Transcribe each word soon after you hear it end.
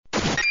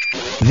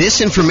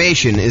This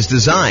information is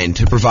designed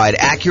to provide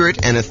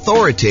accurate and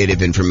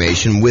authoritative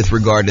information with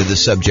regard to the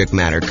subject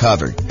matter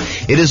covered.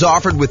 It is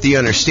offered with the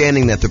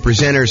understanding that the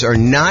presenters are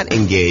not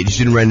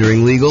engaged in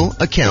rendering legal,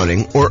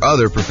 accounting, or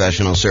other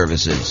professional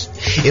services.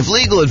 If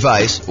legal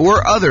advice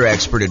or other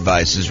expert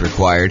advice is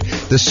required,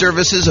 the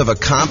services of a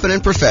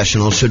competent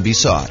professional should be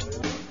sought.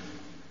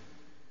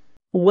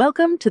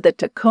 Welcome to the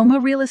Tacoma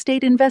Real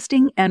Estate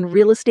Investing and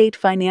Real Estate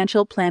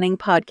Financial Planning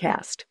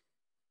Podcast.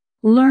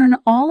 Learn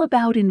all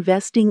about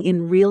investing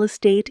in real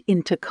estate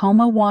in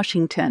Tacoma,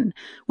 Washington,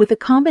 with a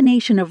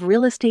combination of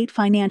real estate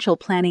financial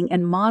planning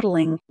and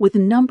modeling with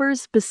numbers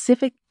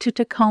specific to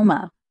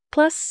Tacoma,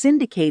 plus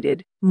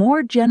syndicated,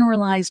 more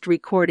generalized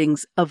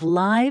recordings of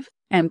live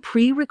and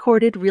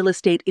pre-recorded real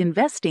estate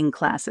investing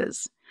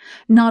classes,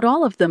 not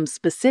all of them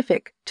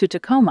specific to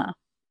Tacoma.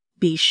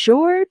 Be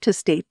sure to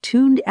stay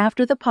tuned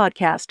after the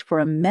podcast for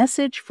a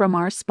message from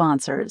our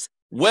sponsors.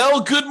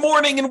 Well, good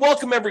morning and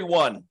welcome,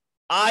 everyone.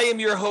 I am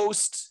your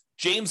host,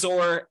 James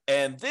Orr,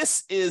 and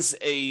this is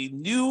a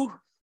new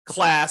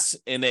class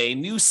in a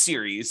new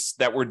series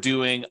that we're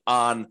doing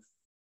on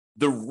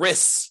the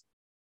risks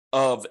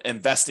of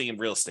investing in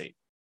real estate,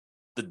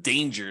 the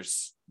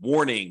dangers,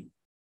 warning,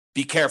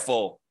 be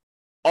careful,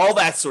 all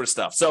that sort of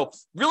stuff. So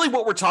really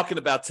what we're talking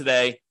about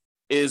today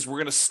is we're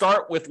going to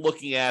start with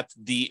looking at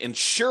the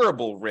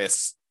insurable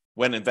risks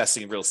when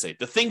investing in real estate,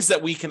 the things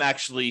that we can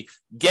actually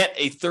get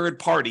a third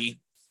party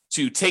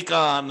to take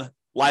on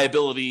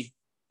liability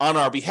on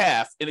our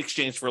behalf in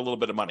exchange for a little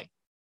bit of money.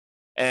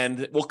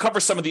 And we'll cover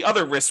some of the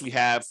other risks we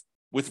have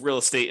with real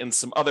estate in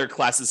some other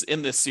classes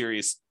in this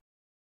series.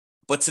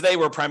 But today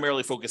we're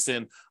primarily focused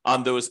in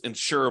on those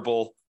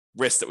insurable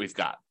risks that we've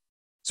got.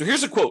 So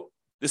here's a quote.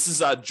 This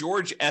is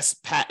George S.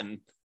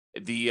 Patton,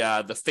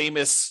 the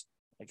famous,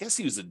 I guess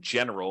he was a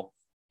general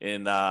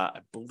in,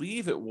 I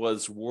believe it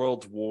was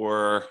World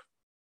War,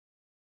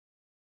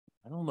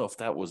 I don't know if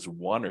that was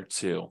 1 or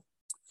 2.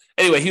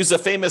 Anyway, he was a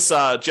famous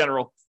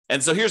general.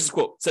 And so here's the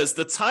quote. It says,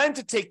 "The time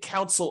to take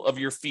counsel of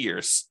your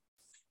fears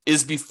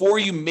is before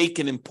you make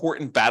an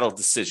important battle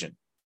decision.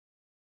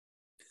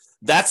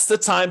 That's the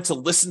time to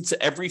listen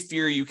to every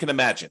fear you can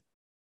imagine.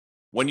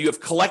 When you have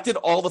collected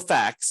all the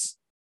facts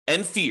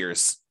and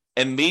fears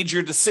and made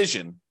your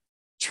decision,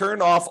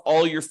 turn off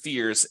all your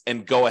fears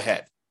and go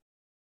ahead."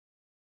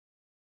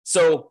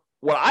 So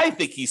what I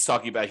think he's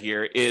talking about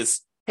here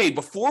is, hey,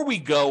 before we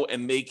go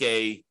and make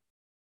a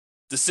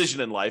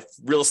decision in life,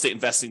 real estate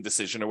investing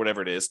decision or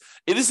whatever it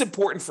is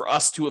important for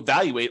us to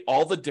evaluate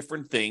all the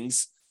different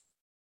things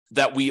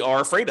that we are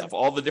afraid of,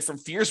 all the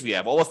different fears we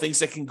have, all the things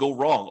that can go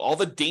wrong, all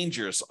the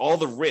dangers, all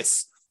the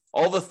risks,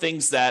 all the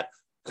things that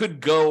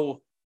could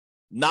go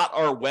not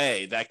our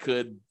way, that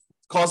could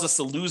cause us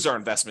to lose our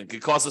investment,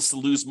 could cause us to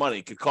lose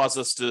money, could cause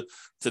us to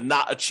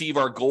not achieve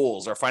our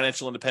goals, our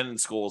financial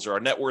independence goals, or our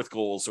net worth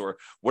goals, or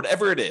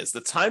whatever it is.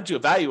 The time to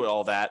evaluate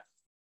all that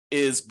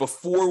is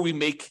before we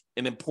make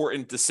an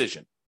important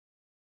decision,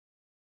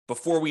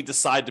 before we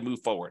decide to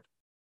move forward.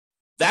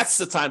 That's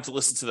the time to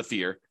listen to the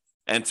fear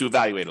and to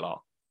evaluate it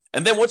all.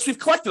 And then once we've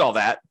collected all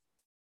that,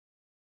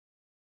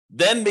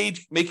 then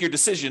make your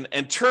decision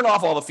and turn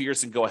off all the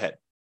fears and go ahead.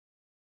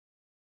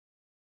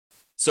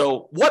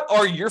 So what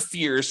are your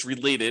fears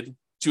related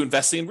to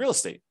investing in real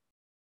estate?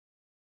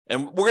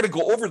 And we're going to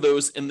go over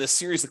those in this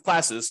series of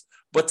classes.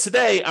 But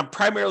today, I'm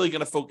primarily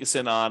going to focus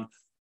in on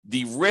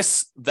the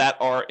risks that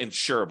are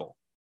insurable,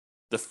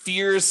 the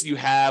fears you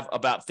have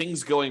about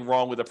things going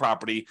wrong with a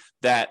property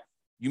that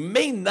you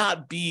may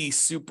not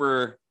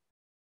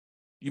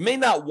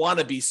want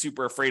to be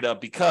super afraid of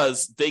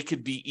because they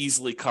could be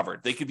easily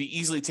covered. They could be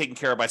easily taken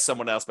care of by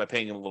someone else by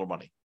paying them a little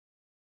money.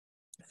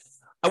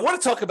 I want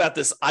to talk about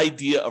this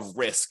idea of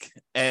risk,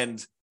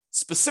 and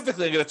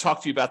specifically, I'm going to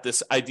talk to you about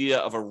this idea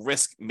of a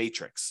risk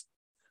matrix.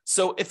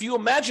 So if you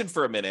imagine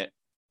for a minute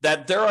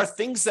that there are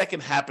things that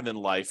can happen in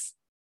life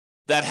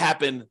that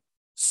happen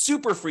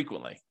super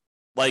frequently,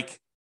 like,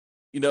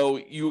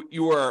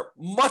 you are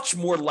much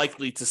more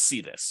likely to see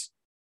this,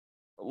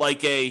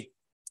 like an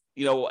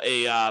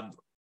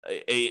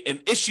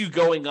issue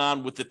going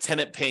on with the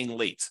tenant paying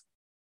late.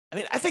 I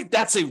mean, I think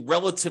that's a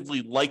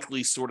relatively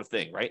likely sort of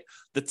thing, right?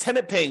 The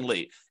tenant paying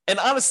late. And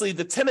honestly,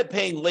 the tenant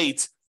paying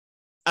late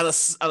on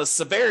a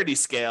severity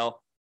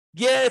scale,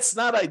 yeah, it's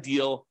not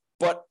ideal,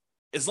 but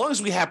as long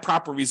as we have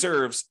proper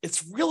reserves,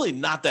 it's really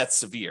not that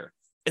severe.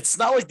 It's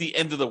not like the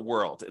end of the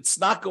world. It's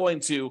not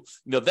going to,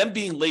 them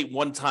being late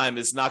one time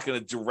is not going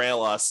to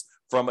derail us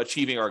from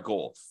achieving our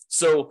goal.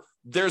 So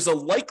there's a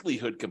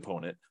likelihood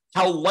component,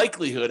 how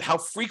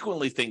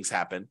frequently things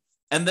happen,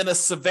 and then a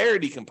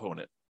severity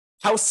component,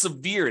 how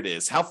severe it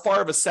is, how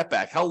far of a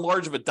setback, how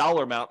large of a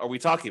dollar amount are we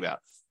talking about,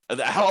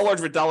 how large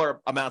of a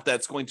dollar amount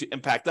that's going to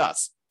impact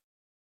us.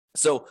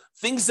 So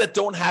things that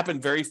don't happen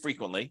very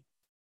frequently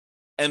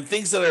and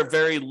things that are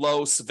very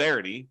low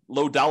severity,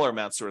 low dollar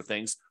amount sort of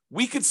things,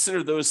 we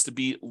consider those to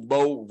be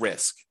low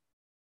risk.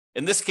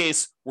 In this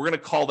case, we're going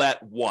to call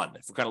that 1.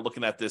 If we're kind of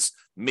looking at this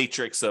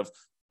matrix of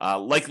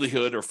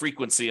likelihood or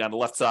frequency on the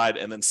left side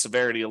and then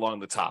severity along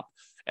the top.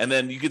 And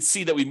then you can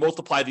see that we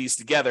multiply these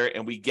together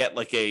and we get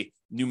like a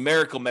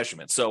numerical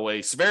measurement. So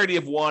a severity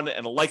of 1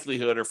 and a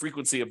likelihood or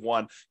frequency of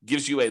 1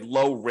 gives you a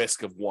low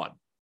risk of 1.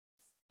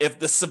 If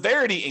the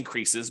severity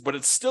increases, but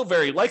it's still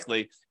very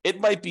likely,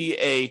 it might be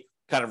a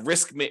kind of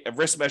risk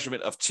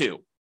measurement of 2,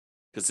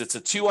 because it's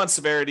a 2 on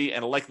severity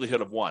and a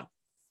likelihood of 1.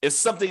 If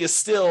something is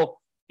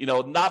still,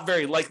 not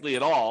very likely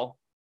at all,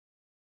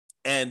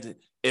 and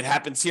it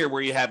happens here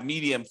where you have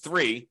medium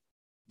 3,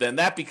 then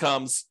that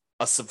becomes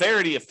a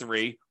severity of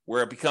 3,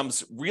 where it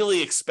becomes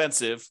really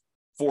expensive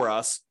for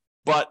us,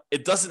 but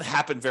it doesn't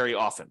happen very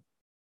often.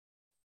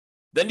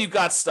 Then you've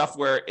got stuff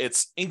where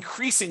it's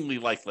increasingly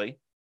likely,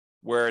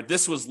 where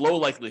this was low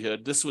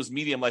likelihood, this was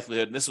medium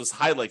likelihood, and this was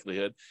high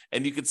likelihood,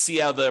 and you can see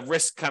how the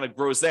risk kind of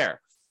grows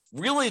there.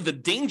 Really, the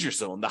danger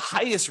zone, the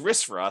highest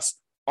risk for us,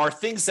 are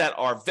things that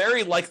are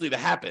very likely to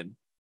happen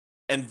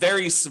and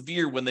very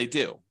severe when they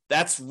do.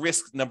 That's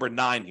risk number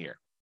 9 here.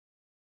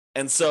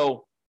 And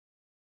so,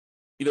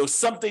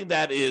 something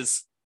that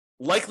is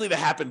likely to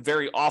happen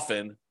very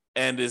often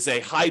and is a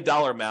high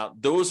dollar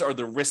amount, those are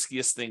the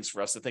riskiest things for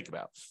us to think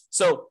about.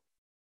 So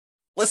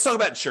let's talk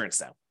about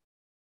insurance now.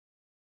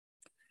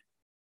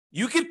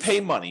 You could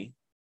pay money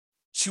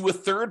to a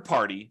third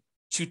party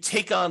to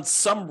take on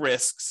some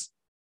risks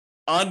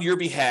on your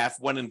behalf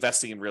when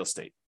investing in real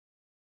estate.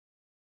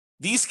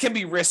 These can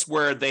be risks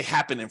where they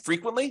happen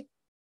infrequently,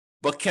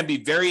 but can be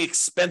very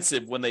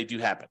expensive when they do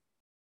happen.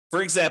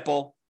 For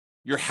example,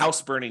 your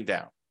house burning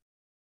down.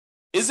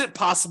 Is it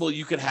possible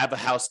you could have a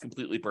house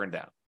completely burned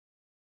down?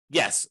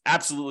 Yes,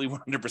 absolutely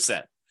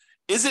 100%.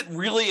 Is it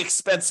really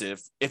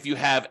expensive if you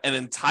have an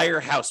entire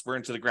house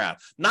burned to the ground?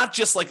 Not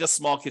just like a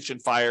small kitchen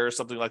fire or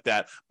something like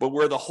that, but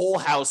where the whole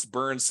house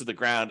burns to the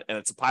ground and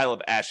it's a pile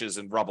of ashes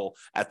and rubble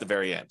at the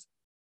very end.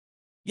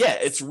 Yeah,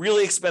 it's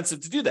really expensive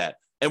to do that.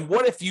 And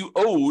what if you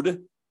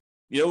owed,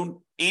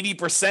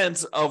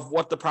 80% of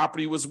what the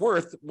property was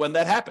worth when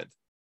that happened?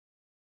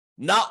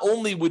 Not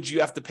only would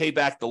you have to pay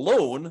back the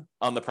loan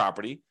on the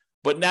property,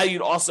 but now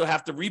you'd also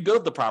have to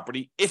rebuild the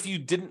property if you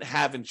didn't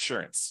have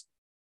insurance.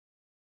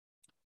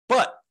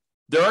 But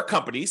there are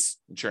companies,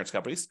 insurance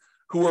companies,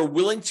 who are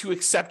willing to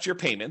accept your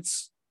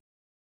payments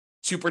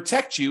to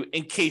protect you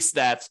in case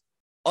that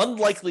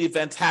unlikely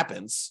event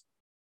happens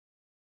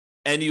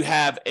and you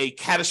have a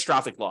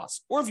catastrophic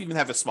loss, or if you even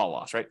have a small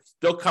loss, right?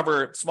 They'll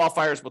cover small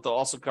fires, but they'll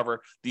also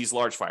cover these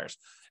large fires.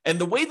 And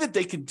the way that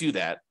they can do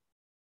that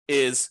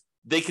is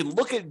they can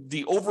look at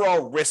the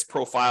overall risk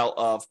profile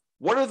of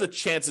what are the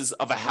chances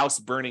of a house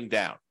burning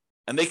down?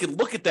 And they can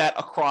look at that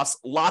across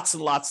lots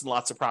and lots and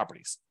lots of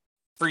properties.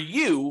 For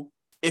you,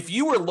 if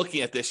you were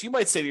looking at this, you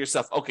might say to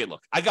yourself, okay,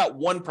 look, I got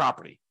one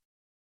property.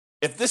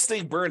 If this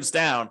thing burns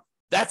down,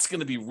 that's going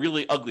to be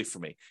really ugly for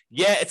me.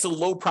 Yeah, it's a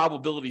low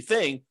probability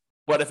thing,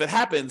 but if it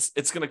happens,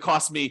 it's going to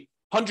cost me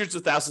hundreds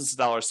of thousands of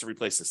dollars to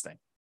replace this thing.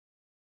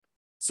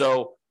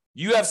 So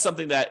you have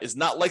something that is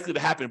not likely to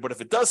happen, but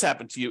if it does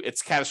happen to you,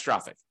 it's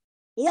catastrophic.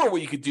 Or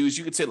what you could do is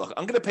you could say, look,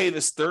 I'm going to pay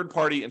this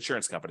third-party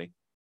insurance company,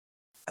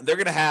 and they're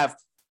going to have,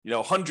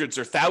 hundreds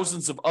or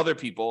thousands of other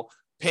people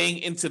paying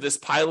into this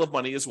pile of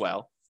money as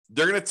well.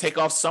 They're going to take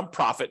off some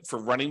profit for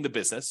running the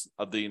business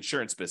of the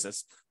insurance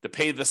business, to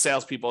pay the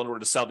salespeople in order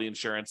to sell the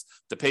insurance,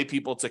 to pay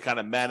people to kind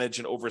of manage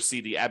and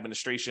oversee the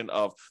administration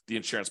of the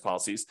insurance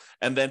policies,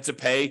 and then to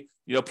pay,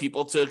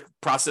 people to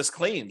process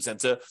claims and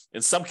to,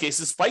 in some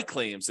cases, fight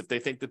claims if they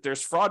think that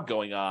there's fraud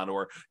going on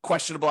or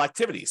questionable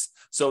activities.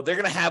 So they're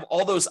going to have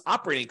all those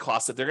operating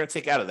costs that they're going to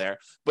take out of there.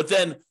 But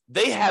then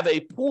they have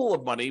a pool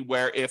of money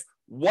where if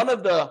one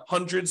of the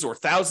hundreds or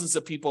thousands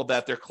of people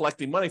that they're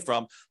collecting money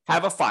from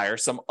have a fire,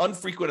 some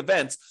unfrequent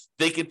events,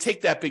 they can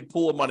take that big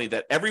pool of money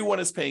that everyone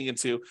is paying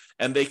into,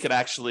 and they could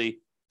actually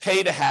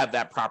pay to have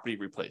that property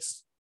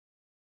replaced.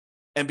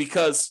 And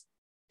because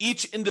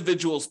each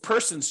individual's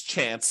person's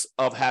chance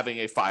of having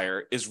a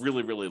fire is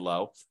really, really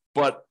low,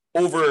 but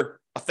over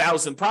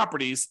 1,000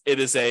 properties, it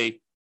is a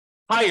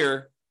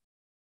higher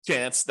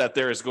chance that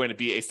there is going to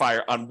be a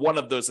fire on one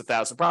of those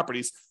 1,000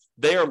 properties.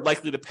 They are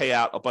likely to pay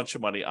out a bunch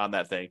of money on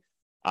that thing.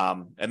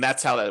 And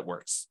that's how that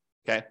works.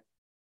 Okay.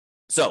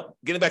 So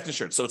getting back to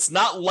insurance. So it's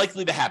not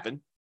likely to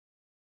happen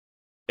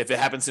if it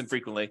happens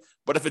infrequently,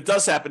 but if it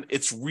does happen,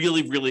 it's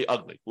really, really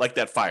ugly, like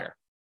that fire.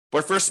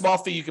 But for a small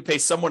fee, you could pay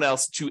someone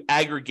else to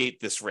aggregate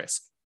this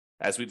risk,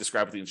 as we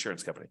described with the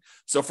insurance company.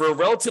 So for a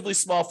relatively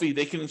small fee,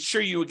 they can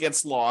insure you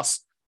against loss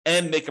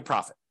and make a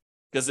profit,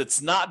 because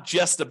it's not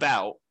just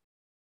about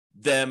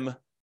them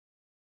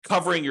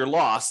covering your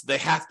loss. They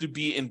have to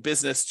be in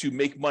business to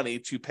make money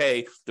to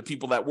pay the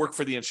people that work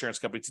for the insurance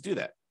company to do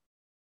that.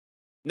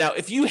 Now,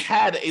 if you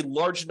had a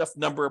large enough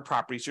number of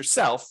properties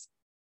yourself,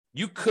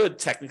 you could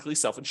technically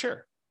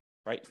self-insure,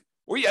 right?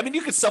 Or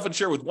you could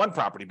self-insure with one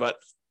property, but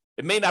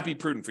it may not be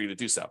prudent for you to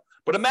do so.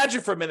 But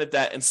imagine for a minute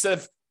that instead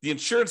of the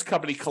insurance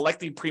company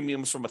collecting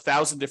premiums from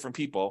 1,000 different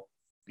people,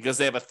 because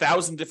they have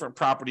 1,000 different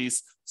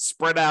properties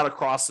spread out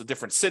across a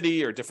different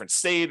city or different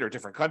state or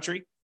different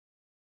country,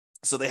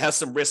 so they have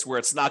some risk where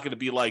it's not going to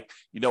be like,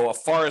 a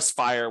forest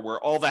fire where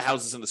all the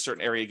houses in a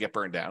certain area get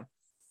burned down.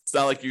 It's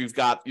not like you've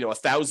got,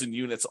 1,000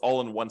 units all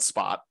in one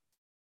spot.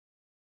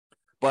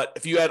 But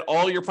if you had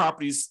all your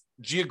properties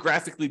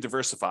geographically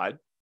diversified,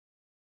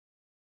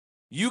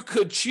 you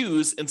could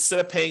choose, instead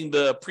of paying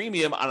the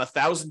premium on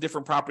 1,000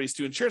 different properties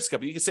to insurance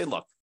company, you can say,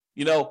 look,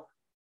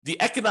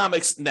 the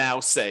economics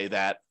now say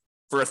that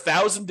for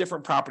 1,000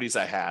 different properties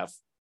I have,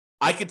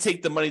 I could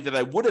take the money that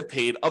I would have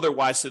paid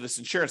otherwise to this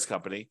insurance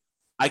company.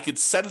 I could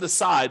set it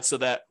aside so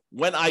that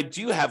when I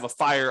do have a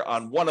fire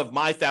on one of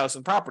my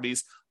 1,000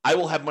 properties, I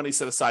will have money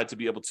set aside to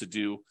be able to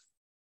do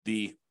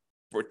to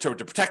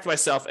protect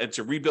myself and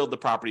to rebuild the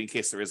property in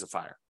case there is a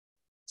fire.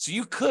 So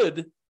you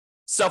could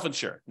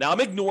self-insure. Now,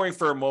 I'm ignoring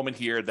for a moment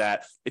here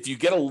that if you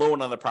get a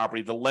loan on the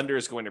property, the lender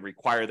is going to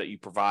require that you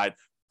provide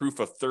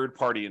proof of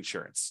third-party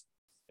insurance.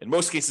 In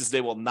most cases,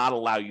 they will not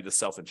allow you to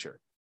self-insure.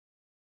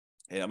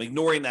 And I'm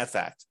ignoring that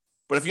fact.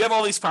 But if you have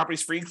all these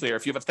properties free and clear,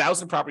 if you have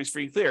 1,000 properties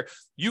free and clear,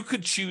 you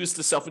could choose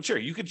to self-insure.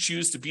 You could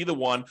choose to be the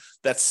one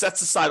that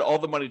sets aside all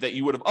the money that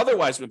you would have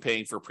otherwise been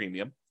paying for a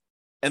premium,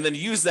 and then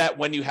use that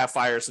when you have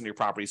fires in your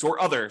properties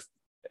or other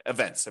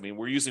events. I mean,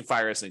 we're using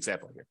fire as an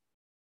example here.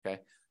 Okay.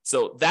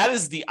 So that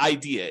is the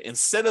idea.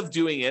 Instead of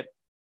doing it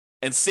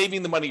and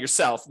saving the money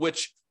yourself,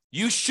 which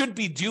you should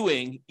be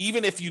doing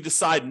even if you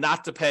decide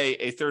not to pay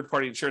a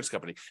third-party insurance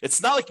company.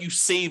 It's not like you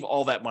save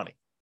all that money.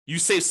 You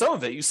save some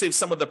of it. You save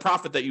some of the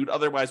profit that you'd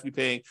otherwise be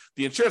paying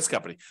the insurance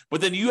company. But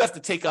then you have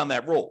to take on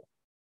that role.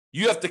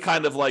 You have to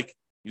kind of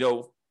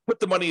put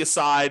the money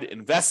aside,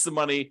 invest the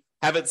money,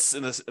 have it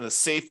in a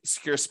safe,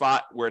 secure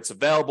spot where it's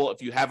available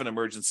if you have an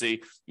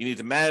emergency. You need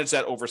to manage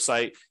that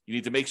oversight. You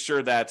need to make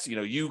sure that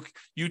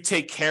you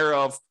take care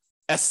of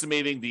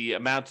estimating the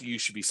amount you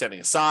should be setting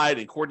aside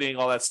and coordinating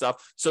all that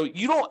stuff. So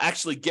you don't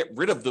actually get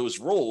rid of those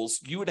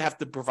roles. You would have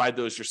to provide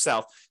those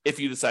yourself if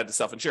you decide to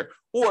self-insure.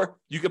 Or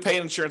you could pay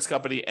an insurance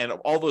company and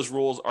all those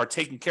roles are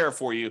taken care of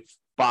for you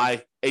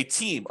by a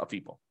team of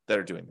people that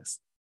are doing this.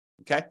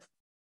 Okay?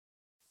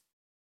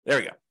 There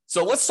we go.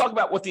 So let's talk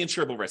about what the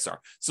insurable risks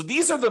are. So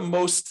these are the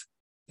most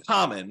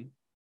common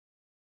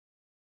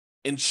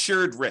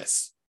insured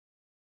risks.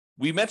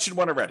 We mentioned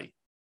one already,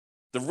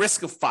 the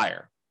risk of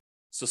fire.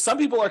 So some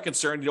people are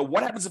concerned,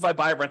 what happens if I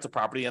buy a rental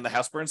property and the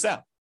house burns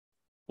down?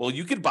 Well,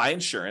 you could buy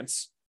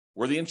insurance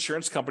where the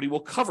insurance company will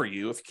cover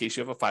you in case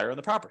you have a fire on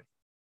the property.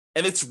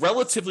 And it's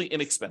relatively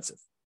inexpensive.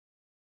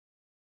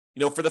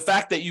 For the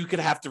fact that you could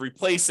have to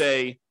replace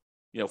a,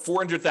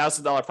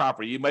 $400,000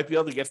 property, you might be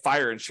able to get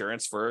fire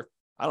insurance for,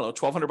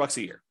 $1,200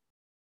 a year.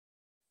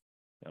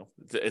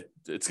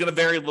 It's going to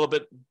vary a little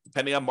bit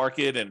depending on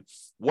market and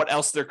what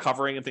else they're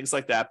covering and things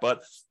like that.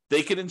 But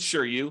they can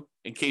insure you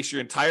in case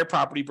your entire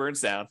property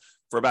burns down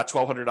for about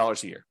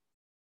 $1,200 a year.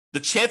 The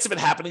chance of it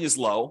happening is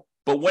low,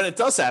 but when it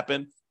does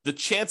happen, the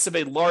chance of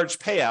a large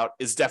payout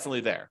is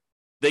definitely there.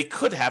 They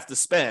could have to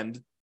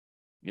spend,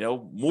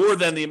 more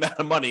than the amount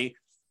of money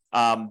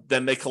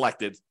than they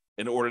collected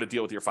in order to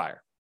deal with your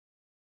fire.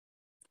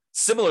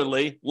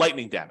 Similarly,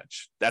 lightning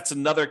damage. That's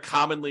another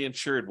commonly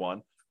insured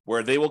one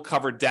where they will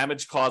cover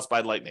damage caused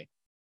by lightning.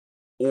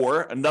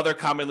 Or another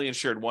commonly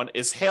insured one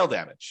is hail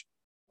damage,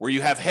 where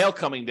you have hail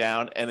coming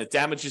down and it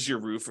damages your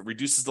roof, it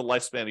reduces the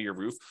lifespan of your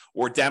roof,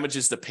 or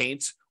damages the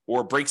paint,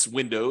 or breaks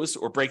windows,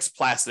 or breaks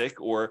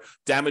plastic, or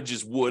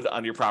damages wood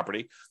on your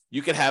property.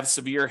 You can have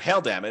severe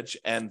hail damage,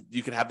 and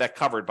you can have that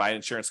covered by an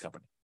insurance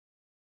company.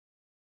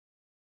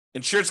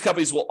 Insurance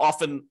companies will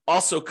often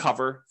also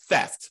cover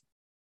theft.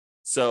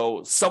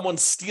 So someone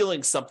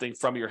stealing something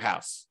from your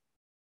house,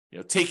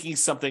 taking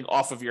something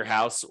off of your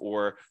house,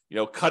 or,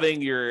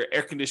 cutting your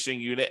air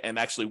conditioning unit and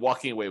actually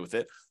walking away with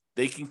it.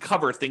 They can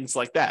cover things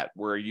like that,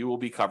 where you will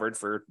be covered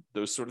for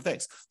those sort of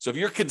things. So if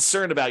you're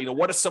concerned about,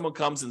 what if someone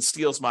comes and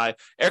steals my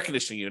air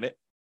conditioning unit,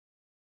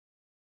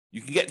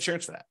 you can get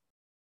insurance for that.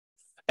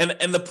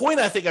 And the point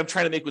I think I'm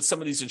trying to make with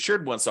some of these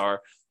insured ones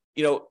are,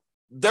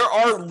 there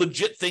are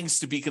legit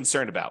things to be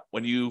concerned about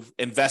when you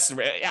invest in,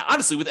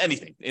 honestly, with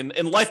anything.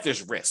 In life,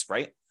 there's risk,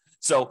 right?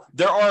 So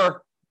there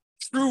are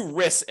true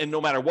risks, and no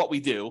matter what we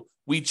do,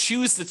 we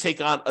choose to take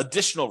on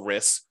additional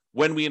risks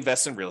when we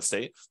invest in real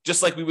estate,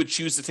 just like we would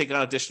choose to take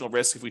on additional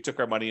risk if we took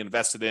our money and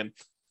invested in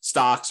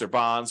stocks or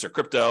bonds or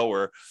crypto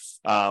or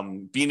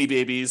Beanie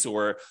Babies,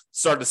 or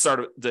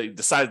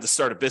decided to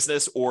start a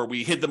business, or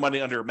we hid the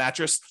money under a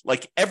mattress.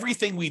 Like,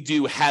 everything we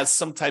do has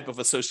some type of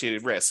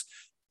associated risk.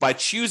 By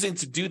choosing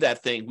to do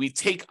that thing, we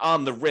take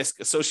on the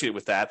risk associated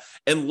with that,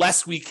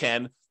 unless we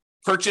can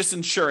purchase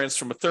insurance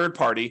from a third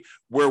party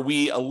where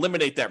we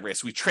eliminate that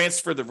risk. We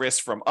transfer the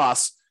risk from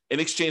us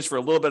in exchange for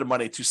a little bit of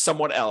money to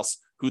someone else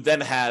who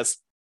then has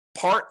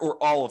part or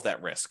all of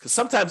that risk. Because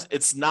sometimes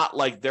it's not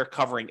like they're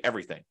covering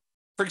everything.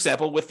 For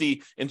example, with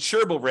the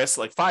insurable risks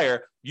like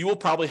fire, you will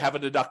probably have a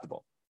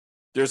deductible.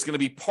 There's going to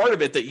be part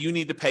of it that you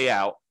need to pay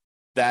out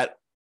that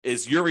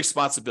is your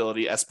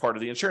responsibility as part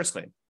of the insurance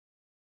claim.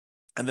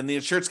 And then the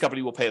insurance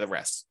company will pay the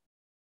rest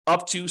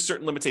up to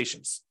certain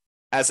limitations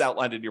as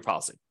outlined in your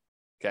policy.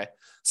 Okay.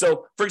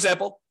 So, for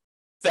example,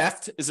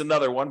 theft is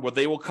another one where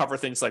they will cover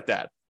things like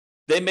that.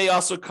 They may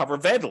also cover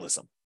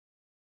vandalism.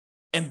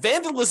 And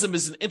vandalism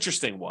is an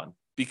interesting one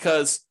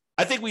because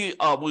I think we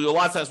a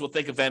lot of times will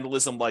think of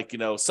vandalism like,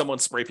 someone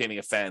spray painting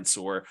a fence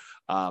or,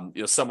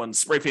 someone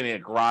spray painting a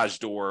garage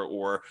door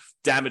or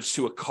damage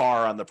to a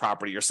car on the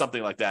property or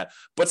something like that.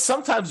 But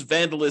sometimes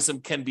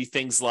vandalism can be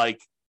things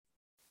like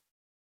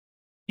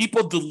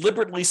people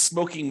deliberately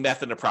smoking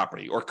meth in a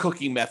property or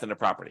cooking meth in a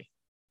property.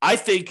 I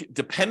think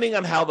depending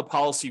on how the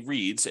policy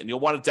reads, and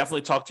you'll want to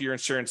definitely talk to your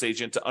insurance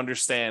agent to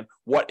understand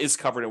what is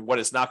covered and what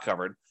is not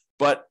covered,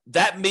 but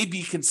that may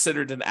be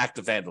considered an act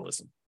of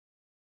vandalism.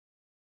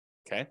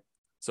 Okay,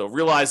 so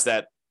realize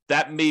that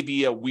may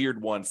be a weird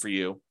one for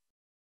you,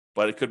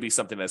 but it could be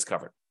something that's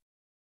covered.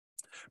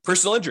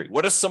 Personal injury.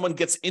 What if someone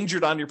gets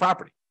injured on your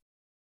property?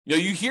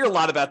 You hear a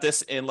lot about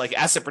this in like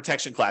asset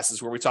protection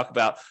classes where we talk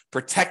about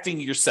protecting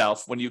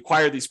yourself when you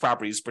acquire these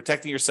properties,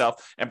 protecting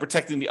yourself and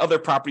protecting the other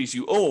properties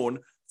you own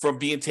from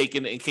being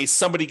taken in case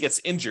somebody gets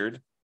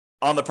injured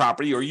on the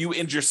property or you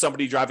injure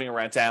somebody driving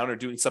around town or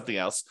doing something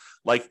else.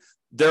 Like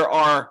there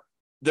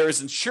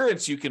is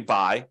insurance you can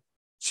buy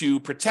to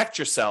protect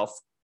yourself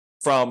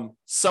from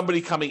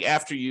somebody coming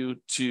after you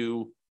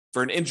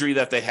for an injury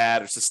that they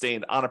had or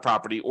sustained on a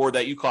property or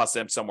that you caused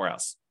them somewhere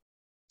else.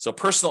 So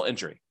personal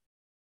injury.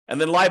 And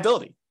then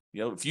liability.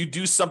 If you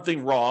do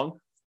something wrong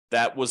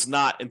that was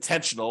not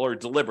intentional or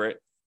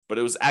deliberate, but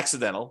it was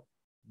accidental,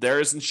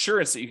 there is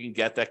insurance that you can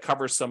get that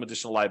covers some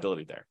additional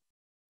liability there.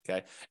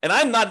 Okay. And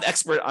I'm not an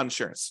expert on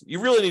insurance.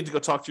 You really need to go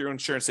talk to your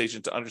insurance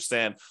agent to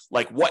understand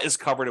like what is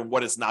covered and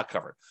what is not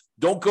covered.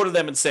 Don't go to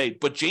them and say,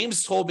 but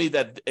James told me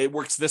that it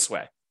works this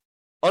way.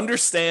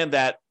 Understand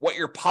that what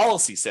your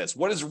policy says,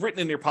 what is written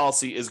in your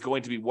policy is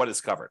going to be what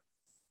is covered.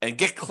 And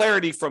get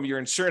clarity from your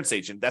insurance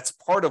agent. That's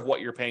part of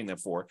what you're paying them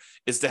for,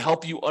 is to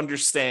help you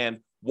understand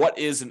what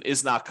is and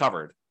is not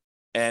covered.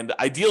 And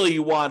ideally,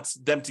 you want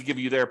them to give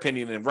you their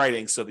opinion in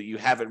writing so that you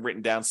have it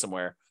written down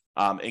somewhere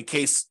in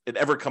case it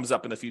ever comes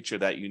up in the future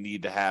that you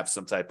need to have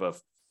some type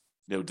of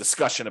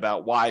discussion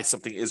about why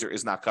something is or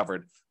is not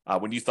covered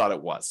when you thought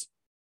it was.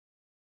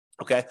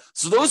 Okay,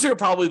 so those are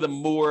probably the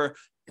more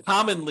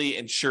commonly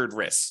insured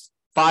risks: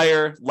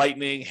 fire,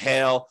 lightning,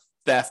 hail,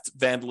 theft,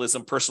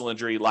 vandalism, personal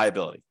injury,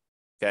 liability.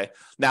 Okay,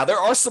 now there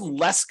are some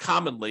less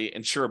commonly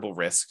insurable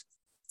risks.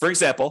 For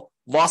example,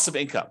 loss of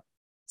income.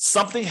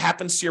 Something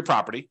happens to your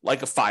property,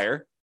 like a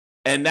fire,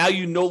 and now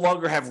you no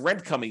longer have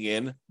rent coming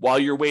in while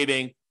you're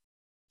waiting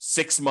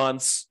 6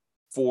 months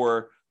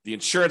for the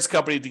insurance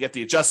company to get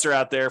the adjuster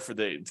out there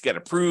to get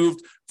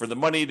approved, for the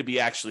money to be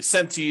actually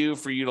sent to you,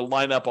 for you to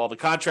line up all the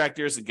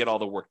contractors and get all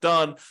the work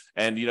done.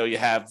 And, you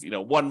have,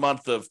 1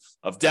 month of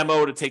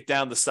demo to take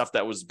down the stuff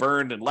that was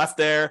burned and left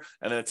there.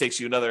 And then it takes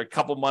you another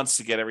couple months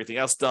to get everything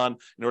else done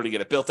in order to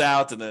get it built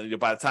out. And then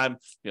by the time,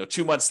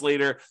 2 months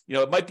later,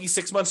 it might be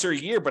 6 months or a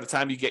year by the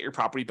time you get your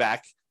property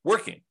back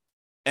working.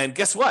 And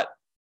guess what?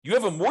 You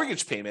have a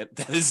mortgage payment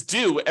that is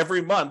due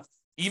every month,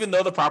 even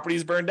though the property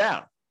is burned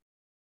down.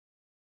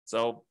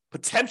 So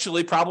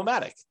potentially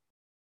problematic.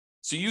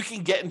 So you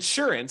can get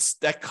insurance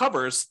that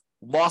covers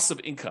loss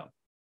of income,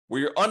 where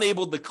you're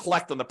unable to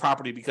collect on the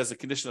property because the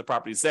condition of the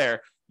property is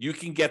there. You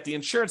can get the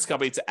insurance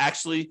company to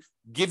actually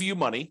give you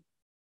money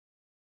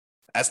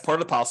as part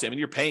of the policy. I mean,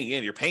 you're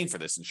paying for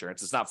this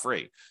insurance. It's not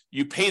free.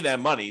 You pay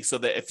them money so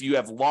that if you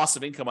have loss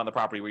of income on the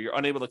property where you're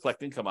unable to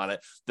collect income on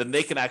it, then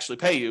they can actually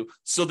pay you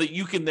so that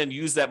you can then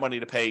use that money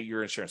to pay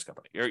your insurance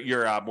company,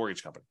 your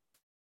mortgage company,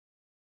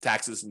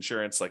 taxes,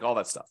 insurance, like all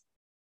that stuff.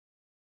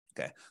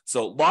 Okay,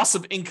 so loss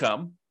of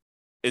income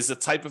is a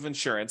type of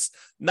insurance,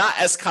 not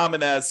as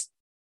common as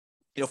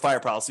fire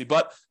policy,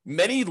 but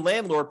many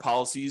landlord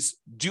policies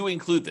do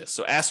include this.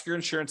 So ask your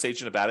insurance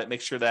agent about it.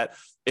 Make sure that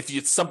if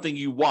it's something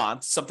you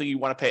want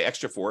to pay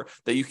extra for,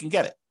 that you can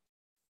get it.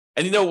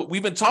 And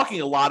we've been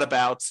talking a lot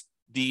about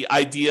the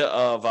idea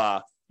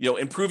of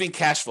improving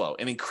cash flow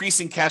and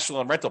increasing cash flow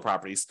on rental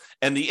properties.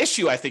 And the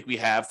issue I think we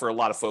have for a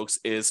lot of folks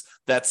is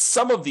that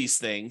some of these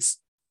things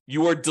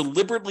you are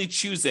deliberately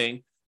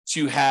choosing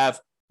to have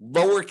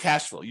lower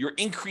cash flow. You're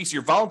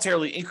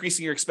voluntarily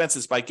increasing your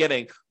expenses by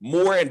getting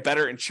more and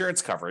better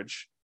insurance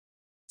coverage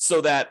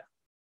so that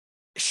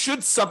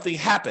should something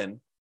happen,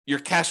 your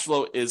cash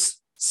flow is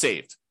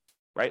saved,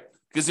 right?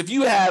 Because if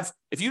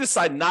you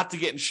decide not to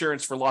get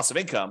insurance for loss of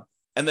income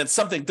and then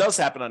something does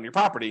happen on your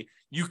property,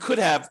 you could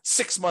have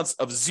 6 months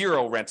of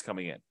zero rent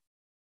coming in.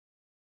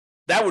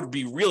 That would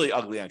be really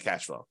ugly on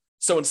cash flow.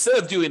 So instead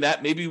of doing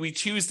that, maybe we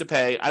choose to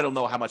pay, I don't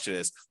know how much it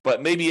is,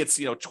 but maybe it's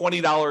 $20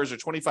 or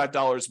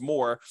 $25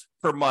 more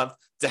per month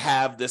to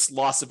have this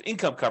loss of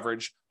income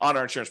coverage on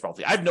our insurance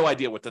policy. I have no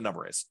idea what the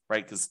number is,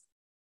 right? Because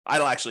I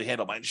don't actually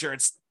handle my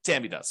insurance.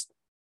 Tammy does.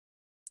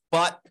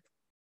 But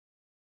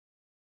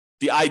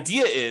the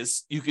idea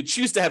is you could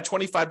choose to have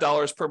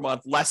 $25 per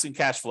month less in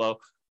cash flow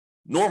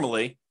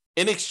normally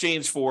in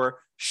exchange for,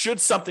 should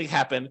something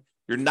happen,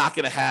 you're not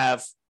going to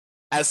have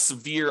as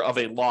severe of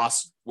a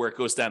loss where it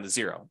goes down to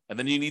zero. And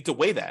then you need to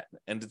weigh that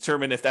and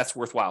determine if that's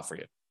worthwhile for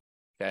you.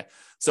 Okay.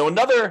 So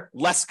another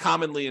less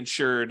commonly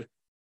insured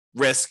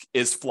risk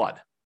is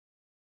flood.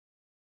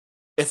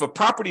 If a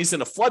property is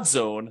in a flood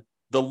zone,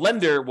 the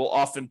lender will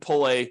often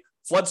pull a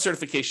flood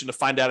certification to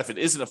find out if it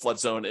isn't a flood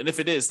zone. And if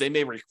it is, they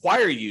may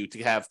require you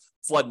to have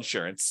flood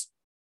insurance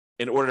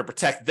in order to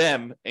protect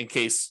them in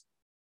case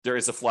there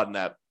is a flood in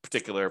that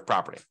particular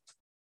property.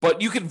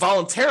 But you can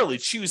voluntarily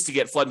choose to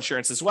get flood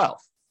insurance as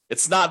well.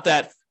 It's not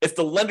that if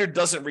the lender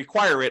doesn't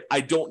require it, I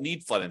don't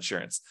need flood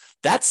insurance.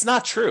 That's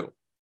not true.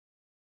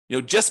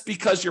 Just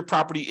because your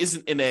property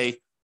isn't in a,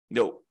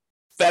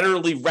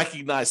 federally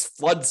recognized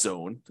flood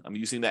zone, I'm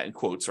using that in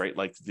quotes, right?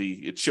 Like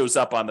it shows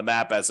up on the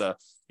map as a,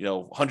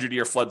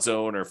 100-year flood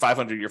zone or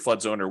 500-year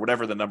flood zone or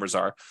whatever the numbers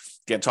are.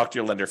 Again, talk to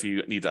your lender if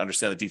you need to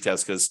understand the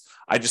details, because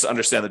I just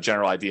understand the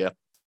general idea.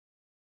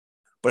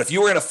 But if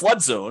you were in a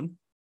flood zone,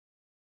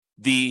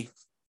 the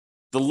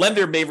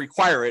lender may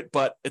require it,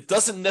 but it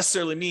doesn't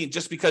necessarily mean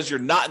just because you're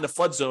not in the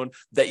flood zone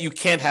that you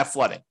can't have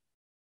flooding.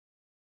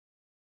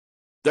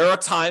 There are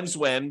times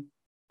when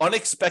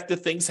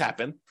unexpected things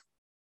happen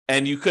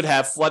and you could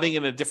have flooding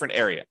in a different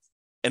area.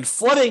 And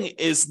flooding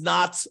is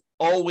not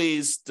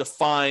always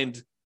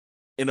defined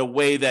in a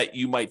way that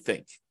you might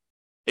think.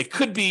 It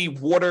could be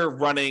water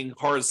running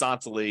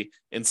horizontally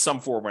in some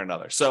form or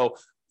another. So,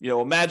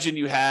 imagine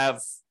you have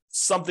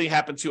something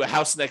happen to a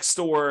house next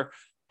door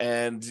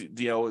and,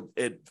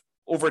 it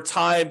over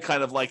time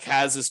kind of like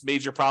has this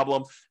major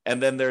problem.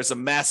 And then there's a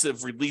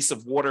massive release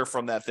of water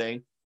from that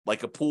thing,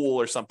 like a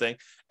pool or something.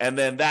 And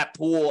then that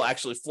pool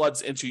actually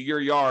floods into your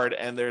yard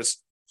and there's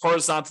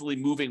horizontally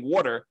moving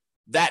water.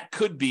 That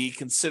could be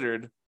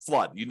considered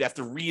flood. You'd have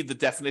to read the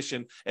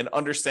definition and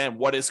understand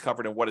what is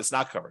covered and what is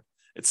not covered.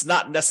 It's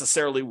not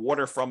necessarily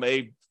water from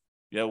a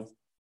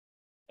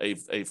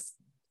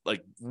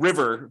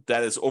river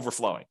that is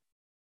overflowing.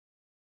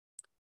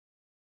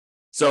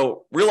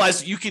 So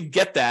realize you can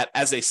get that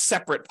as a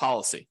separate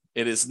policy.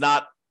 It is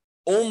not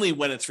only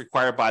when it's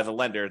required by the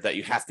lender that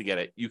you have to get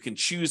it. You can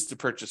choose to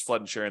purchase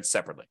flood insurance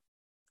separately.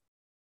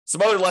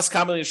 Some other less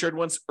commonly insured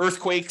ones,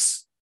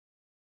 earthquakes.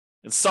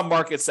 In some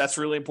markets, that's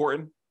really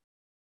important.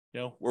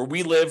 Where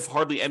we live,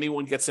 hardly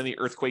anyone gets any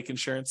earthquake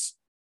insurance.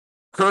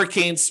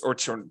 Hurricanes or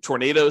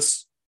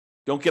tornadoes.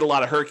 Don't get a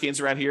lot of hurricanes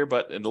around here,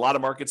 but in a lot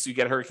of markets, you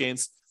get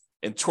hurricanes.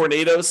 And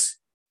tornadoes,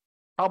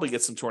 probably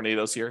get some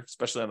tornadoes here,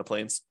 especially on the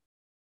plains.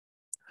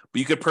 But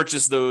you could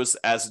purchase those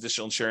as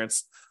additional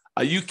insurance.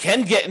 You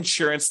can get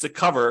insurance to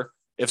cover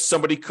if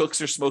somebody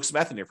cooks or smokes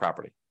meth in your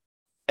property.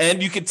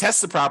 And you can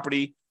test the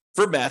property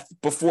for meth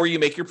before you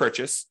make your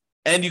purchase.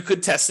 And you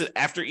could test it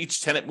after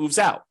each tenant moves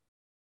out.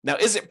 Now,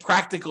 is it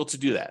practical to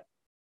do that?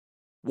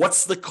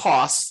 What's the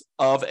cost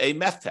of a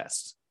meth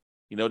test?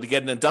 To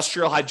get an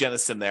industrial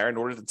hygienist in there in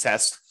order to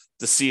test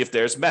to see if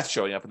there's meth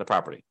showing up in the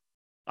property.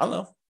 I don't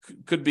know.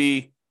 Could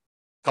be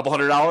a couple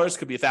 $100,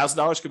 could be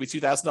 $1,000, could be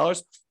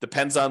 $2,000.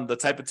 Depends on the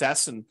type of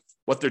test and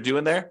what they're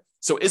doing there.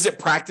 So is it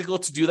practical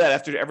to do that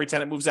after every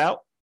tenant moves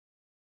out?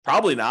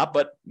 Probably not,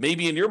 but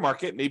maybe in your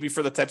market, maybe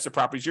for the types of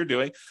properties you're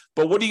doing.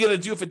 But what are you going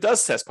to do if it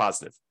does test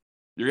positive?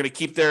 You're going to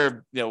keep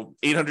their $800,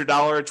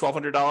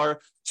 $1,200, $2,000,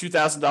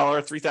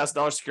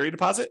 $3,000 security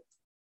deposit?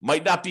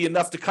 Might not be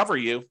enough to cover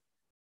you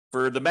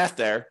for the meth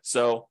there.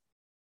 So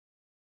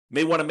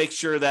may want to make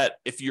sure that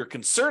if you're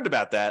concerned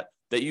about that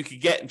you can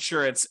get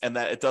insurance and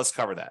that it does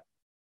cover that.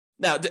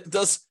 Now,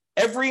 does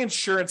every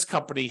insurance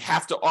company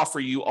have to offer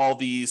you all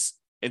these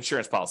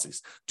insurance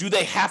policies? Do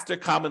they have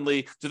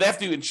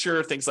to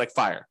insure things like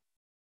fire?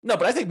 No,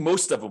 but I think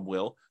most of them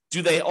will.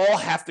 Do they all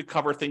have to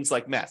cover things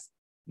like meth?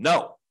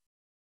 No.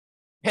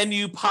 Can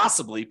you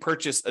possibly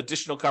purchase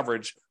additional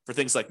coverage for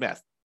things like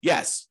meth?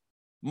 Yes.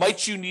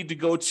 Might you need to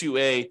go to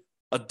a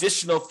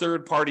additional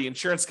third-party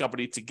insurance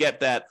company to get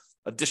that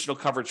additional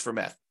coverage for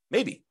meth?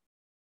 Maybe.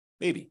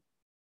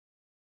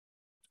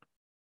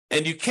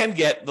 And you can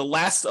get the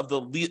last of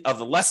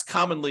the less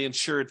commonly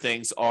insured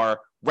things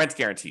are rent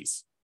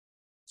guarantees.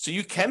 So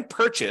you can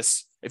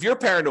purchase, if you're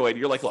paranoid,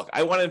 you're like, look,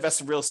 I want to invest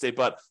in real estate,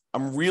 but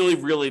I'm really,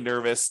 really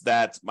nervous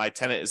that my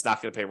tenant is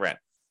not going to pay rent.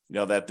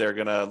 That they're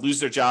going to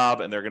lose their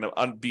job and they're going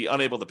to be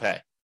unable to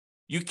pay.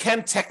 You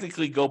can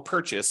technically go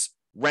purchase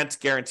rent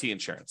guarantee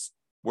insurance,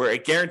 where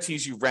it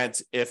guarantees you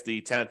rent if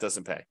the tenant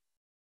doesn't pay.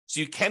 So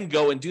you can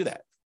go and do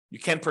that. You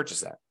can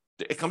purchase that.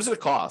 It comes at a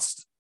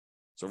cost.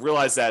 So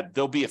realize that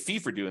there'll be a fee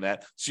for doing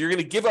that. So you're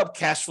going to give up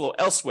cash flow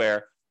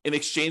elsewhere in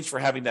exchange for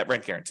having that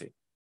rent guarantee.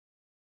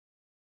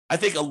 I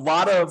think a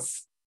lot of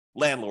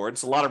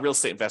landlords, a lot of real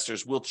estate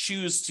investors will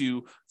choose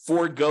to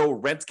forego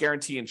rent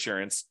guarantee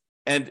insurance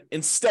and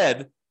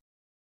instead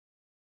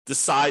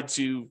decide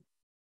to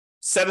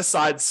set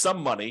aside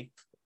some money,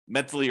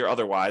 mentally or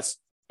otherwise,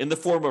 in the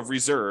form of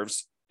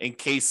reserves in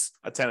case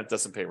a tenant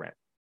doesn't pay rent.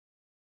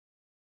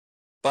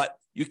 But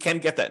you can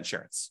get that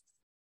insurance.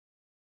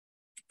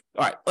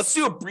 All right, let's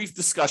do a brief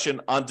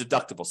discussion on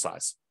deductible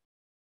size.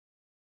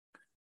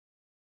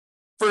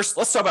 First,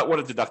 let's talk about what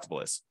a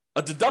deductible is.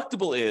 A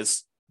deductible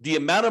is the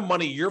amount of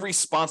money you're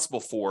responsible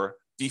for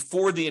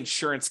before the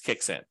insurance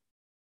kicks in.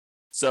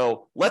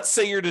 So let's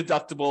say your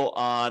deductible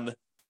on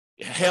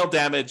hail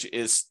damage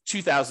is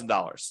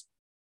 $2,000.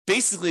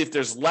 Basically, if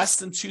there's less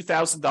than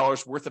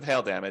 $2,000 worth of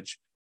hail damage,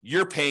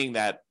 you're paying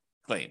that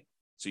claim.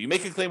 So you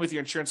make a claim with your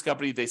insurance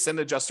company, they send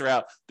an adjuster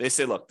out, they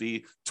say, look,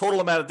 the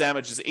total amount of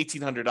damage is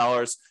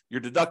 $1,800, your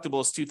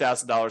deductible is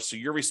 $2,000, so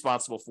you're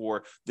responsible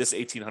for this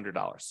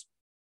 $1,800.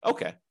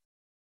 Okay.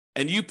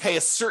 And you pay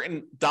a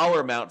certain dollar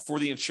amount for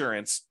the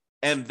insurance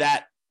and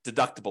that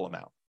deductible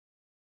amount.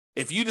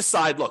 If you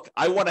decide, look,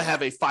 I want to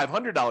have a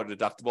 $500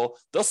 deductible,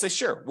 they'll say,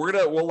 sure,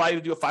 we'll allow you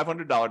to do a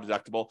 $500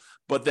 deductible,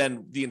 but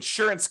then the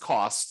insurance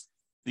cost,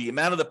 the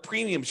amount of the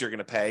premiums you're going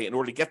to pay in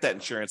order to get that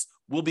insurance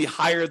will be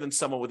higher than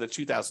someone with a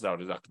 $2,000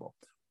 deductible.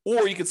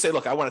 Or you could say,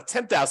 look, I want a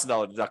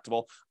 $10,000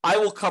 deductible. I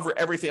will cover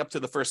everything up to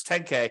the first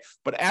 $10K,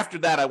 but after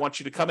that, I want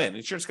you to come in. The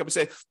insurance company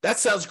say, that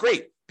sounds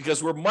great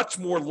because we're much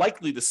more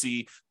likely to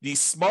see these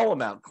small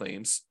amount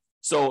claims.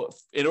 So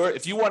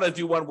if you want to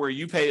do one where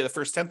you pay the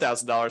first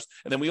 $10,000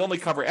 and then we only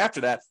cover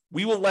after that,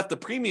 we will let the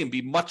premium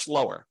be much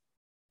lower.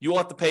 You will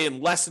have to pay in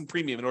less in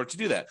premium in order to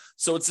do that.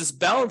 So it's this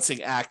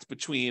balancing act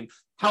between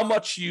how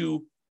much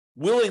you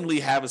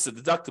willingly have as a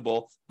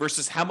deductible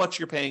versus how much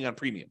you're paying on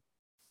premium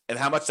and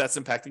how much that's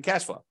impacting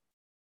cash flow.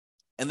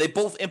 And they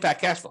both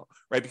impact cash flow,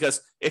 right? Because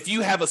if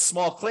you have a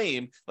small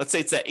claim, let's say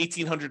it's that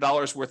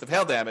 $1,800 worth of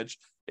hail damage,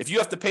 if you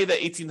have to pay that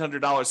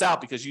 $1,800 out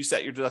because you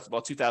set your deductible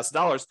at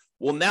 $2,000,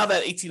 well, now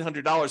that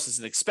 $1,800 is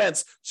an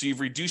expense, so you've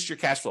reduced your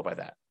cash flow by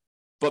that.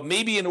 But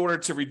maybe in order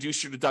to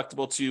reduce your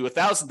deductible to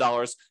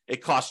 $1,000,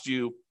 it costs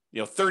you,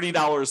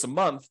 $30 a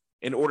month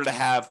in order to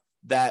have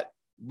that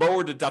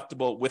lower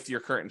deductible with your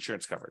current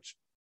insurance coverage.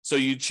 So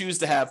you choose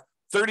to have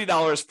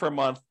 $30 per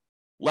month,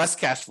 less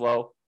cash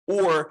flow,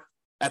 or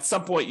at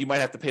some point you might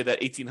have to pay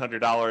that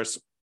 $1,800,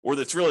 or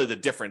that's really the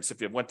difference.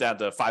 If it went down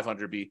to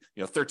 $500, be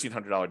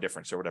 $1,300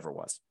 difference or whatever it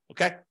was.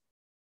 Okay.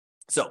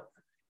 So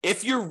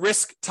if your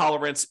risk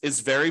tolerance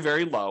is very,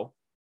 very low,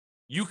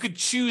 you could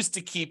choose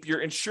to keep your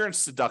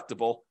insurance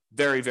deductible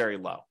very, very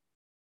low.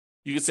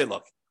 You could say,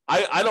 look,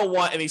 I don't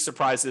want any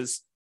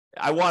surprises.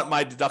 I want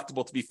my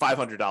deductible to be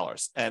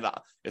 $500. And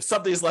if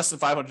something is less than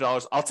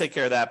 $500, I'll take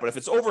care of that. But if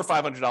it's over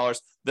 $500,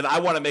 then I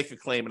want to make a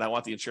claim and I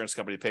want the insurance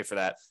company to pay for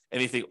that,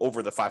 anything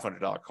over the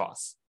 $500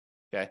 costs.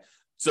 Okay.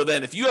 So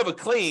then if you have a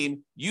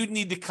claim, you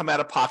need to come out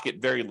of pocket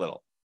very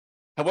little.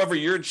 However,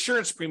 your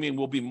insurance premium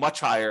will be much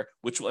higher,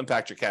 which will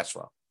impact your cash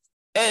flow.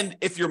 And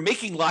if you're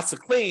making lots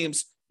of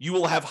claims, you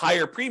will have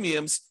higher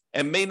premiums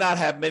and may not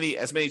have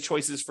as many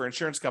choices for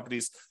insurance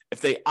companies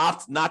if they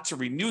opt not to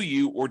renew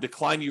you or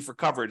decline you for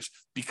coverage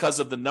because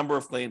of the number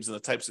of claims and the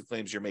types of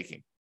claims you're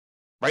making,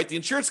 right? The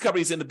insurance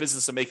company is in the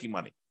business of making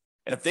money.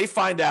 And if they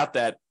find out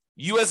that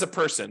you as a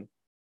person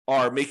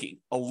are making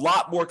a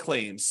lot more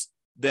claims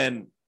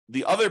than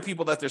the other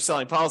people that they're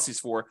selling policies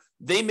for,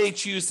 they may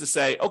choose to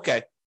say,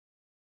 okay,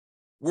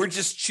 we're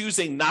just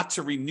choosing not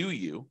to renew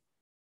you.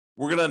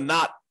 We're going to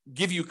not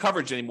give you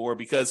coverage anymore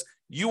because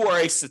you are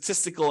a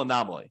statistical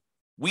anomaly.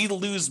 We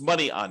lose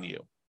money on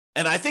you.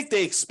 And I think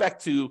they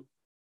expect to,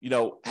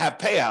 have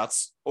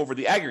payouts over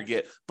the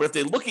aggregate. But if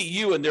they look at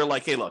you and they're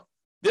like, hey, look,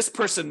 this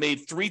person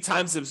made 3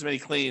 times as many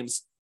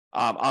claims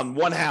on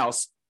one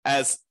house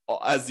as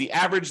the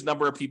average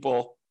number of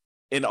people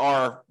in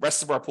our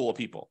rest of our pool of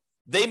people,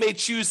 they may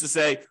choose to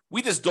say,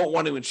 we just don't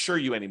want to insure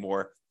you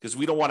anymore because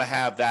we don't want to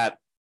have that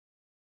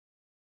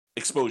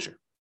exposure.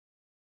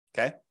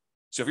 Okay.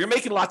 So if you're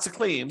making lots of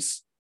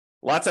claims,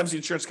 a lot of times the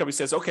insurance company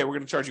says, okay, we're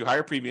going to charge you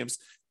higher premiums.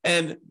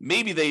 And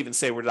maybe they even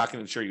say, we're not going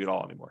to insure you at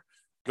all anymore.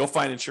 Go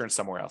find insurance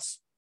somewhere else.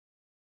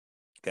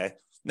 Okay.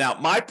 Now,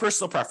 my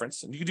personal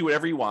preference, and you can do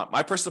whatever you want,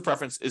 my personal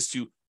preference is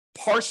to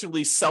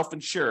partially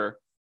self-insure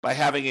by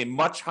having a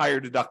much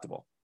higher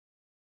deductible,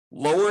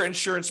 lower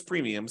insurance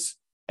premiums,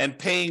 and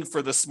paying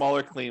for the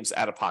smaller claims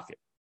out of pocket.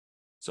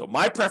 So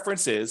my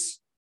preference is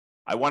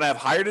I want to have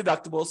higher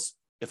deductibles.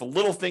 If a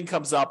little thing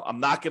comes up, I'm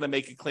not going to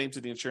make a claim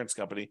to the insurance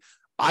company.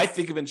 I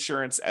think of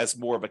insurance as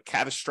more of a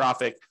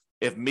catastrophic.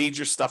 If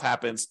major stuff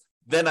happens,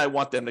 then I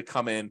want them to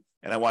come in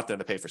and I want them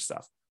to pay for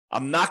stuff.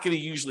 I'm not going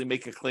to usually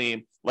make a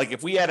claim. Like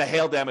if we had a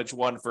hail damage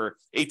one for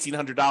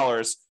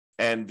 $1,800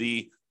 and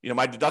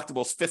my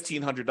deductible is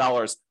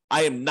 $1,500,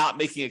 I am not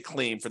making a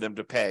claim for them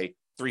to pay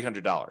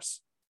 $300.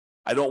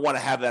 I don't want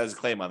to have that as a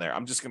claim on there.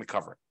 I'm just going to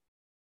cover it.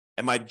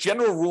 And my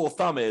general rule of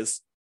thumb is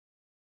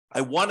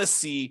I want to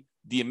see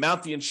the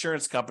amount the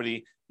insurance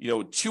company,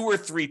 2 or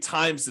 3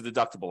 times the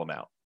deductible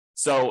amount.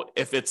 So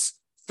if it's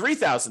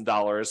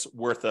 $3,000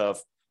 worth of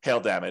hail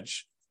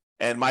damage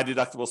and my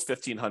deductible is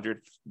 $1,500,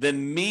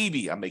 then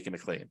maybe I'm making a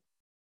claim.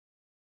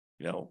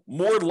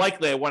 More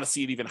likely I want to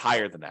see it even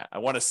higher than that. I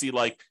want to see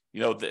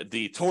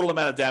the total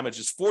amount of damage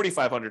is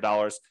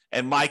 $4,500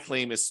 and my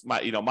claim is my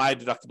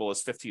deductible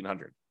is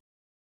 $1,500.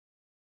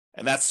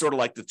 And that's sort of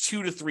like the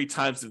 2 to 3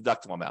 times the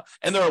deductible amount.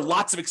 And there are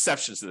lots of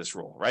exceptions to this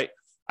rule, right?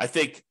 I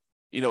think,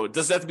 it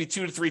doesn't have to be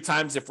 2 to 3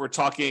 times if we're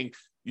talking,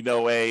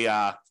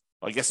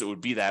 I guess it would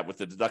be that with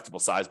the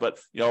deductible size, but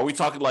are we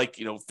talking like,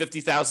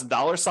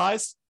 $50,000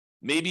 size?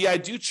 Maybe I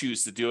do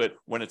choose to do it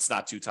when it's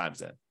not 2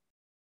 times in.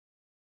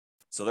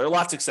 So there are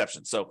lots of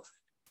exceptions. So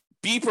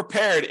be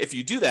prepared if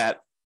you do that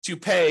to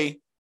pay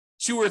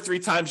 2 or 3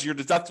 times your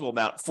deductible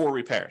amount for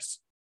repairs.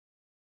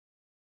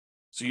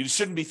 So you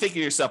shouldn't be thinking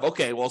to yourself,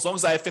 okay, well, as long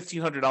as I have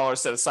 $1,500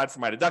 set aside for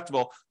my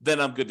deductible,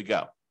 then I'm good to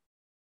go.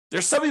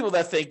 There's some people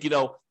that think,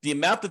 the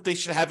amount that they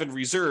should have in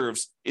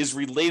reserves is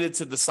related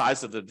to the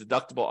size of the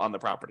deductible on the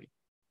property.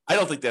 I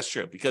don't think that's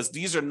true because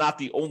these are not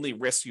the only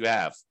risks you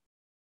have.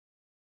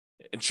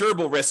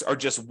 Insurable risks are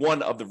just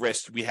one of the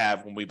risks we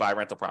have when we buy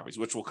rental properties,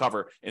 which we'll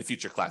cover in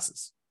future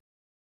classes.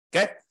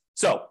 Okay,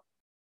 so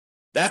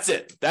that's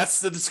it. That's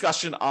the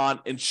discussion on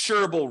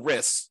insurable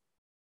risks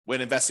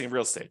when investing in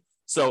real estate.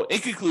 So in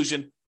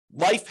conclusion,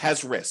 life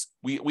has risk.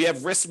 We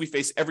have risks we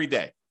face every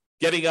day.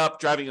 Getting up,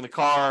 driving in the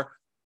car,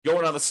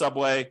 going on the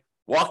subway,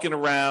 walking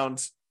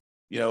around,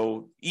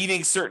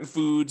 eating certain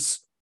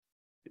foods,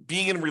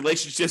 being in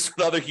relationships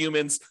with other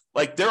humans.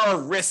 Like there are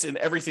risks in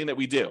everything that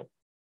we do.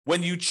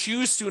 When you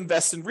choose to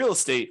invest in real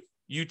estate,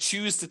 you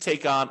choose to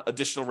take on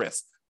additional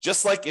risk.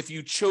 Just like if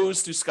you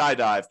chose to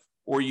skydive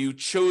or you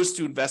chose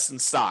to invest in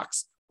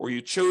stocks or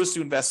you chose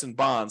to invest in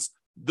bonds,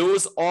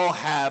 those all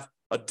have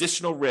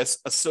additional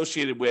risks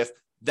associated with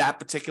that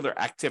particular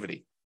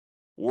activity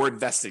or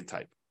investing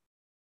type.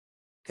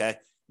 Okay?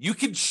 You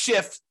can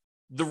shift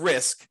the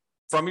risk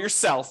from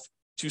yourself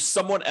to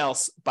someone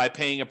else by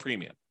paying a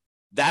premium.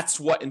 That's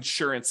what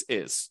insurance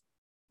is.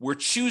 We're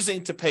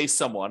choosing to pay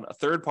someone, a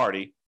third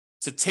party,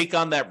 to take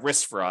on that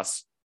risk for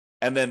us,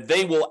 and then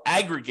they will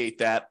aggregate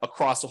that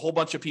across a whole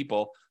bunch of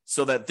people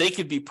so that they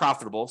can be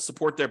profitable,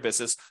 support their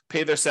business,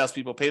 pay their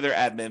salespeople, pay their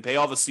admin, pay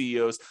all the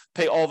CEOs,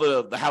 pay all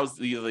the house,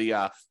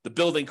 the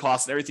building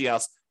costs and everything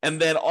else, and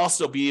then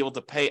also be able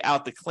to pay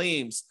out the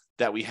claims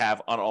that we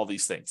have on all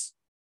these things.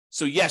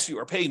 So yes, you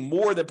are paying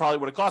more than probably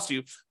what it costs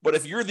you, but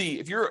if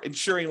you're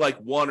insuring like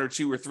 1 or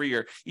 2 or 3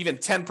 or even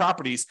 10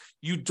 properties,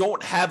 you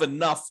don't have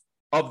enough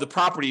of the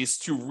properties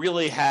to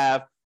really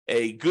have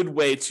a good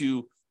way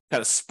to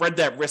kind of spread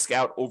that risk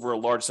out over a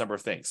large number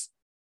of things.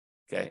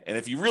 Okay. And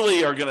if you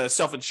really are going to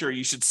self-insure,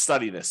 you should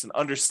study this and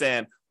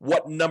understand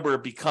what number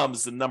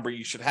becomes the number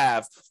you should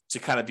have to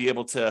kind of be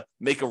able to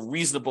make a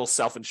reasonable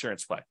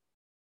self-insurance play.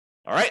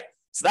 All right.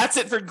 So that's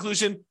it for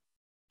conclusion.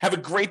 Have a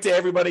great day,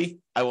 everybody.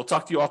 I will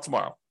talk to you all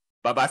tomorrow.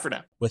 Bye-bye for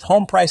now. With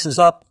home prices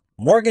up,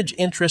 mortgage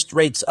interest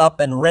rates up,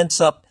 and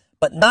rents up,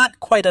 but not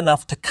quite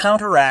enough to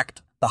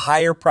counteract the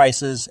higher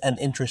prices and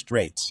interest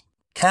rates.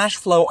 Cash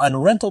flow on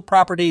rental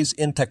properties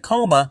in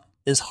Tacoma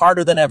is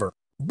harder than ever.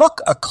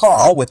 Book a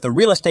call with the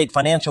Real Estate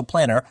Financial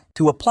Planner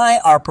to apply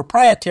our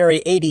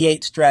proprietary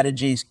 88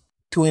 strategies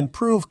to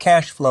improve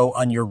cash flow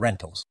on your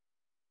rentals.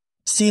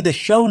 See the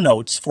show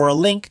notes for a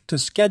link to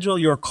schedule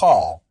your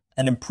call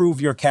and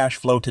improve your cash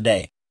flow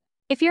today.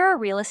 If you're a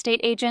real estate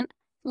agent,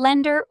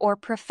 lender, or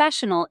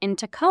professional in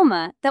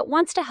Tacoma that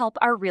wants to help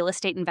our real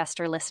estate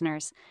investor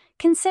listeners,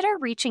 consider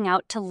reaching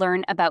out to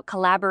learn about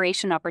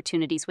collaboration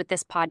opportunities with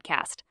this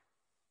podcast.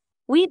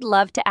 We'd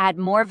love to add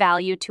more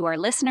value to our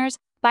listeners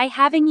by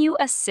having you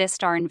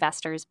assist our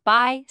investors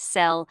buy,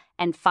 sell,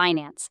 and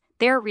finance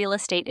their real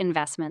estate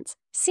investments.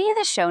 See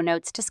the show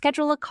notes to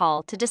schedule a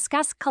call to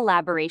discuss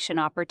collaboration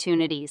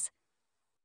opportunities.